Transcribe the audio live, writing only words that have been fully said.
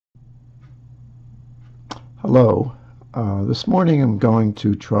Hello. This morning I'm going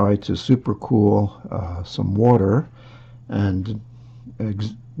to try to supercool some water and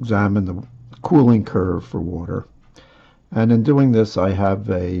examine the cooling curve for water. And in doing this, I have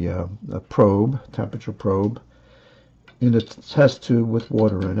a probe, temperature probe, in a test tube with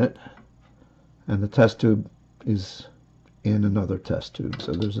water in it. And the test tube is in another test tube.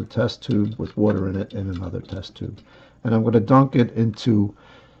 So there's a test tube with water in it in another test tube. And I'm going to dunk it into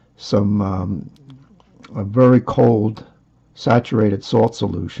some a very cold saturated salt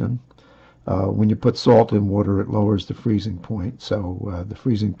solution. When you put salt in water, it lowers the freezing point, so the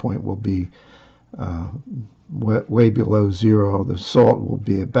freezing point will be way below zero. The salt will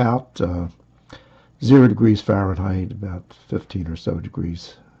be about 0 degrees Fahrenheit, about 15 or so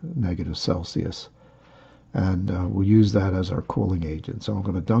degrees negative Celsius, and we'll use that as our cooling agent. So I'm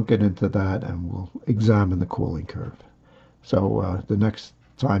going to dunk it into that and we'll examine the cooling curve. So the next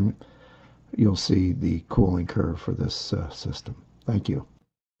time you'll see the cooling curve for this system. Thank you.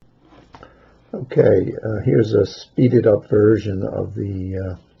 Okay, here's a speeded up version of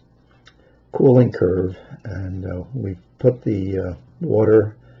the cooling curve, and we've put the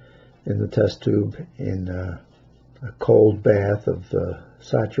water in the test tube in a cold bath of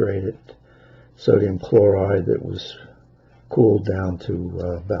saturated sodium chloride that was cooled down to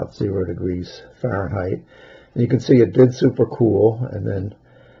about 0 degrees Fahrenheit. And you can see it did supercool and then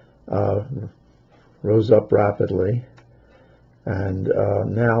rose up rapidly, and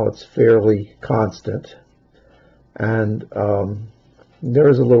now it's fairly constant, and there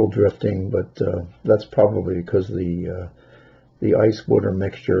is a little drifting, but that's probably because the ice water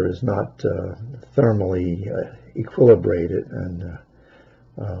mixture is not thermally equilibrated, and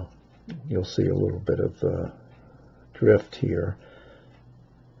you'll see a little bit of drift here.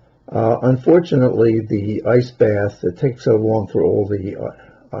 Unfortunately, the ice bath, it takes so long for all the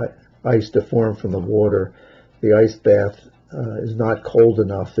ice to form from the water. The ice bath is not cold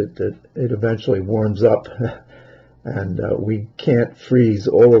enough. It eventually warms up, and we can't freeze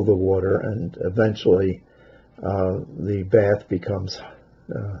all of the water, and eventually the bath becomes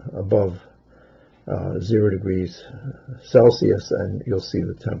above 0 degrees Celsius, and you'll see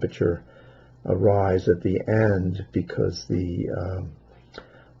the temperature rise at the end because the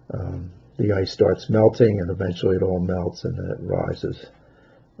ice starts melting, and eventually it all melts and then it rises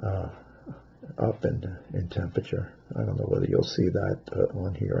up in temperature. I don't know whether you'll see that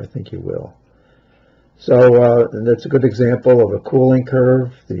on here. I think you will. So and that's a good example of a cooling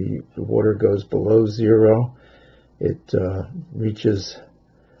curve. The water goes below zero. It reaches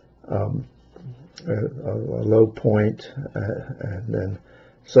a low point and then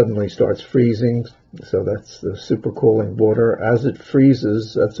suddenly starts freezing. So that's the supercooling water. As it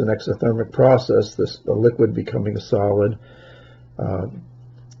freezes, that's an exothermic process. The liquid becoming a solid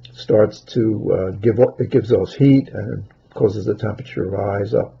starts to gives off heat and causes the temperature to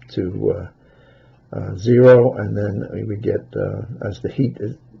rise up to 0, and then we get, as the heat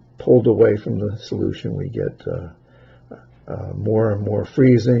is pulled away from the solution, we get more and more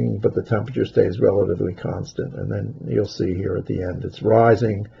freezing, but the temperature stays relatively constant. And then you'll see here at the end, it's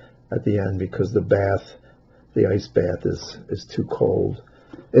rising at the end because the ice bath is too cold,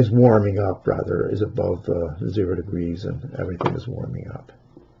 is warming up rather, is above 0 degrees, and everything is warming up.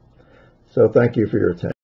 So thank you for your attention.